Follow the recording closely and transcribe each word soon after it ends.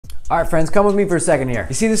All right, friends, come with me for a second here.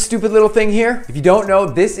 You see this stupid little thing here? If you don't know,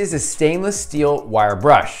 this is a stainless steel wire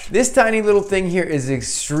brush. This tiny little thing here is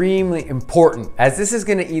extremely important, as this is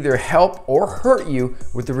gonna either help or hurt you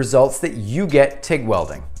with the results that you get TIG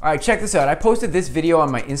welding. All right, check this out. I posted this video on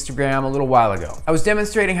my Instagram a little while ago. I was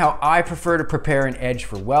demonstrating how I prefer to prepare an edge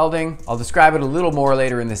for welding. I'll describe it a little more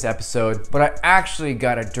later in this episode, but I actually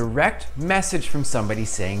got a direct message from somebody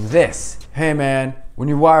saying this. Hey man, when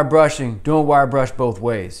you're wire brushing, don't wire brush both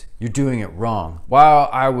ways. You're doing it wrong. While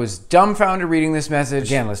I was dumbfounded reading this message,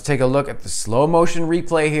 again, let's take a look at the slow motion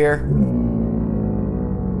replay here.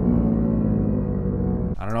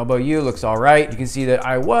 I don't know about you, looks all right. You can see that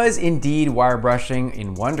I was indeed wire brushing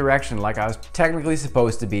in one direction like I was technically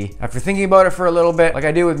supposed to be. After thinking about it for a little bit, like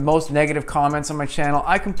I do with most negative comments on my channel,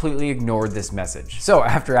 I completely ignored this message. So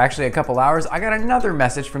after actually a couple hours, I got another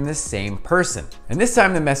message from this same person. And this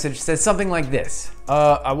time the message says something like this.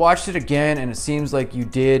 I watched it again and it seems like you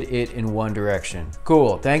did it in one direction.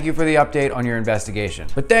 Cool, thank you for the update on your investigation.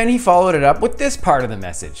 But then he followed it up with this part of the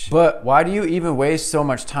message. But why do you even waste so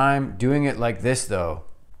much time doing it like this though?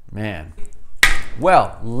 Man.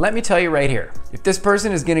 Well, let me tell you right here. If this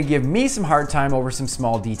person is gonna give me some hard time over some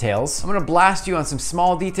small details, I'm gonna blast you on some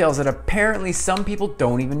small details that apparently some people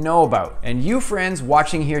don't even know about. And you friends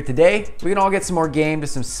watching here today, we can all get some more game to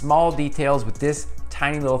some small details with this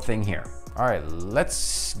tiny little thing here. All right,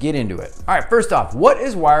 let's get into it. All right, first off, what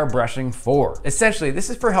is wire brushing for? Essentially, this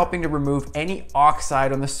is for helping to remove any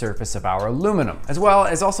oxide on the surface of our aluminum, as well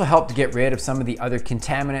as also help to get rid of some of the other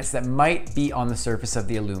contaminants that might be on the surface of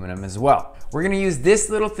the aluminum as well. We're gonna use this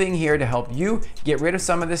little thing here to help you get rid of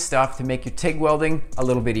some of this stuff to make your TIG welding a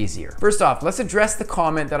little bit easier. First off, let's address the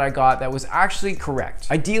comment that I got that was actually correct.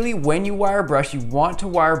 Ideally, when you wire brush, you want to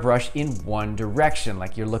wire brush in one direction,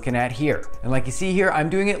 like you're looking at here. And like you see here, I'm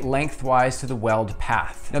doing it lengthwise to the weld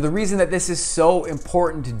path. Now, the reason that this is so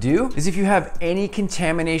important to do is if you have any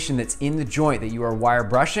contamination that's in the joint that you are wire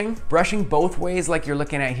brushing both ways like you're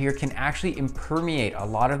looking at here can actually impermeate a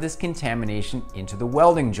lot of this contamination into the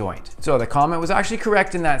welding joint. So the comment was actually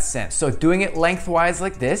correct in that sense. So doing it lengthwise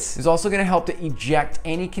like this is also gonna help to eject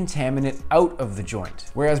any contaminant out of the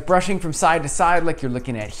joint. Whereas brushing from side to side like you're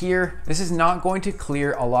looking at here, this is not going to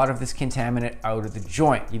clear a lot of this contaminant out of the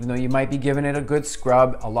joint. Even though you might be giving it a good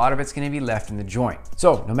scrub, a lot of it's gonna be left in the joint.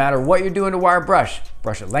 So no matter what you're doing to wire brush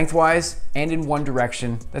it lengthwise and in one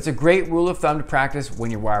direction. That's a great rule of thumb to practice when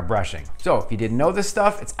you're wire brushing. So if you didn't know this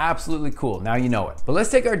stuff, it's absolutely cool. Now you know it. But let's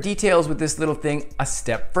take our details with this little thing a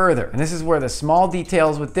step further. And this is where the small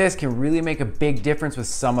details with this can really make a big difference with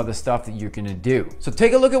some of the stuff that you're gonna do. So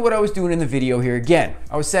take a look at what I was doing in the video here again.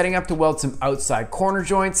 I was setting up to weld some outside corner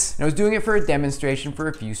joints, and I was doing it for a demonstration for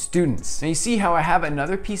a few students. Now you see how I have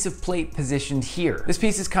another piece of plate positioned here. This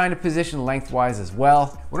piece is kind of positioned lengthwise as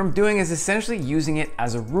well. What I'm doing is essentially using it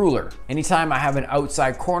as a ruler. Anytime I have an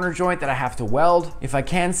outside corner joint that I have to weld, if I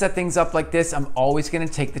can set things up like this, I'm always gonna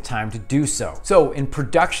take the time to do so. So in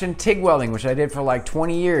production TIG welding, which I did for like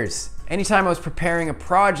 20 years, anytime I was preparing a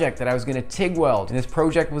project that I was gonna TIG weld, and this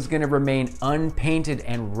project was gonna remain unpainted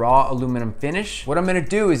and raw aluminum finish, what I'm gonna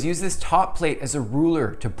do is use this top plate as a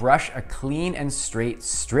ruler to brush a clean and straight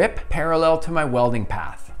strip parallel to my welding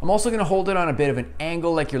path. I'm also gonna hold it on a bit of an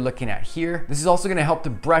angle like you're looking at here. This is also gonna help to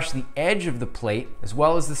brush the edge of the plate as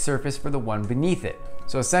well as the surface for the one beneath it.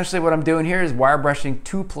 So essentially what I'm doing here is wire brushing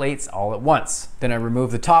two plates all at once. Then I remove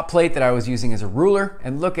the top plate that I was using as a ruler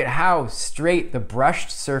and look at how straight the brushed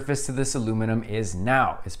surface to this aluminum is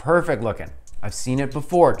now. It's perfect looking. I've seen it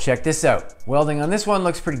before, check this out. Welding on this one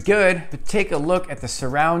looks pretty good, but take a look at the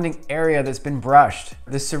surrounding area that's been brushed.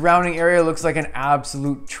 The surrounding area looks like an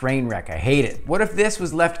absolute train wreck, I hate it. What if this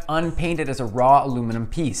was left unpainted as a raw aluminum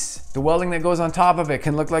piece? The welding that goes on top of it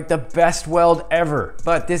can look like the best weld ever,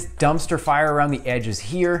 but this dumpster fire around the edges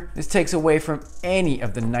here, this takes away from any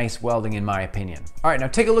of the nice welding in my opinion. All right, now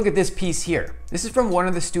take a look at this piece here. This is from one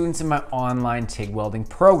of the students in my online TIG welding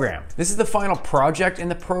program. This is the final project in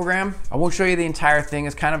the program. I won't show you the entire thing.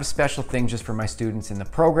 It's kind of a special thing just for my students in the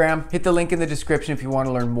program. Hit the link in the description if you want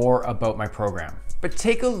to learn more about my program. But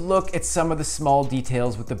take a look at some of the small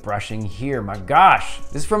details with the brushing here. My gosh,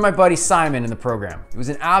 this is from my buddy Simon in the program. It was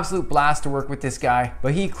an absolute blast to work with this guy,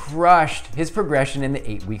 but he crushed his progression in the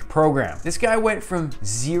 8-week program. This guy went from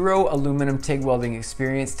 0 aluminum TIG welding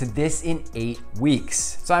experience to this in 8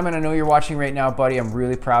 weeks. Simon, I know you're watching right now, buddy. I'm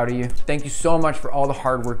really proud of you. Thank you so much for all the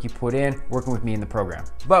hard work you put in working with me in the program.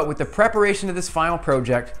 But with the preparation preparation of this final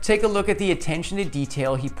project, take a look at the attention to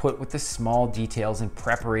detail he put with the small details in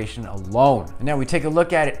preparation alone. And now we take a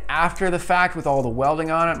look at it after the fact with all the welding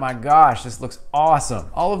on it. My gosh, this looks awesome.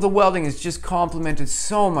 All of the welding is just complemented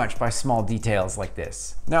so much by small details like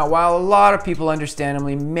this. Now, while a lot of people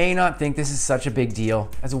understandably may not think this is such a big deal,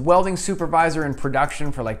 as a welding supervisor in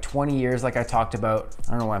production for like 20 years, like I talked about,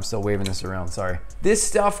 I don't know why I'm still waving this around, sorry. This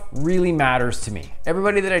stuff really matters to me.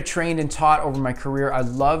 Everybody that I trained and taught over my career, I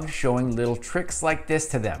loved showing little tricks like this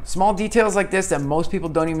to them. Small details like this that most people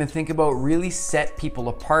don't even think about really set people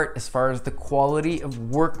apart as far as the quality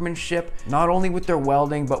of workmanship, not only with their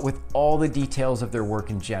welding, but with all the details of their work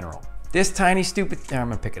in general. This tiny stupid, I'm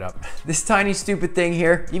gonna pick it up. This tiny stupid thing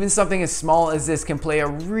here, even something as small as this can play a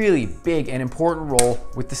really big and important role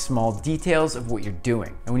with the small details of what you're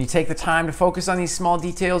doing. And when you take the time to focus on these small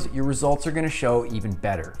details, your results are gonna show even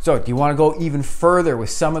better. So do you wanna go even further with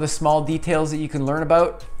some of the small details that you can learn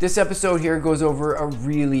about? This episode here goes over a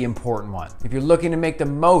really important one. If you're looking to make the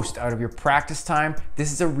most out of your practice time,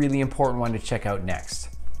 this is a really important one to check out next.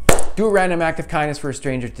 Do a random act of kindness for a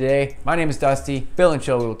stranger today. My name is Dusty. Bill and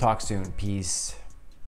Chill, we will talk soon. Peace.